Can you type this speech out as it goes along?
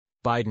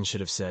Biden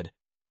should have said,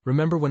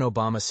 "Remember when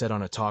Obama said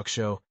on a talk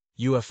show,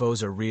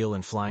 UFOs are real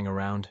and flying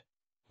around?"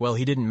 Well,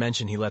 he didn't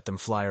mention he let them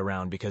fly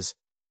around because,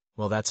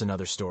 well, that's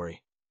another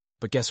story.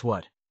 But guess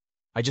what?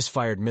 I just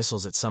fired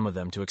missiles at some of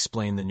them to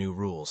explain the new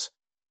rules.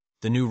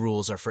 The new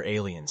rules are for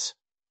aliens.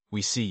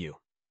 We see you.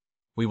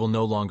 We will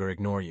no longer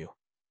ignore you.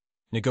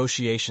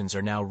 Negotiations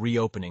are now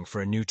reopening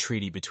for a new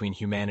treaty between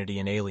humanity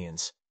and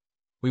aliens.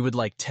 We would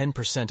like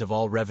 10% of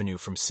all revenue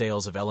from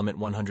sales of Element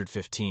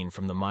 115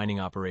 from the mining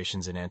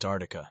operations in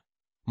Antarctica.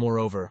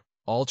 Moreover,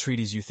 all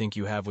treaties you think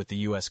you have with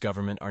the US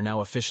government are now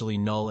officially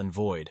null and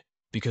void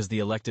because the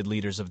elected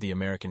leaders of the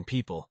American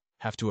people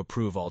have to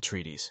approve all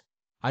treaties.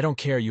 I don't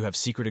care you have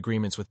secret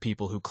agreements with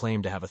people who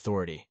claim to have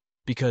authority,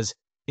 because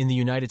in the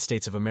United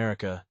States of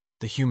America,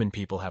 the human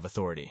people have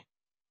authority.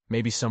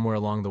 Maybe somewhere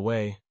along the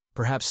way,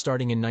 perhaps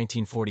starting in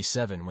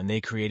 1947 when they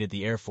created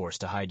the Air Force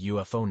to hide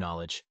UFO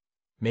knowledge,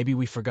 maybe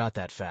we forgot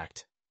that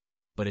fact.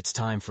 But it's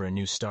time for a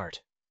new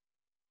start.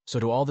 So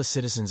to all the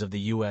citizens of the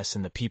US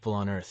and the people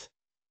on Earth,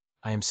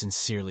 I am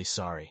sincerely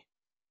sorry.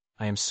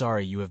 I am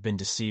sorry you have been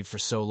deceived for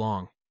so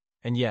long.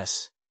 And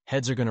yes,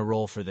 heads are going to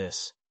roll for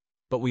this.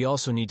 But we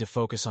also need to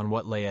focus on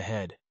what lay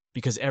ahead,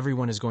 because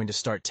everyone is going to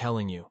start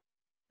telling you.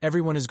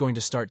 Everyone is going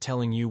to start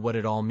telling you what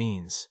it all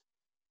means.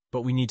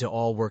 But we need to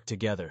all work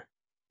together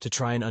to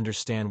try and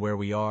understand where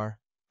we are,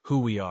 who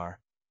we are,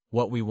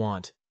 what we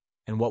want,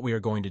 and what we are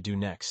going to do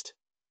next.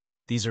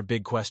 These are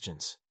big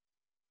questions.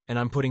 And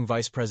I'm putting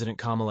Vice President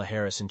Kamala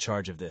Harris in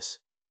charge of this.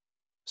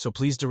 So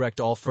please direct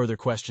all further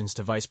questions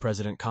to Vice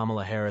President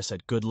Kamala Harris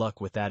at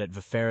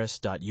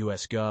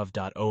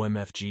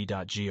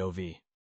goodluckwiththat@viferis.usgov.omfg.gov.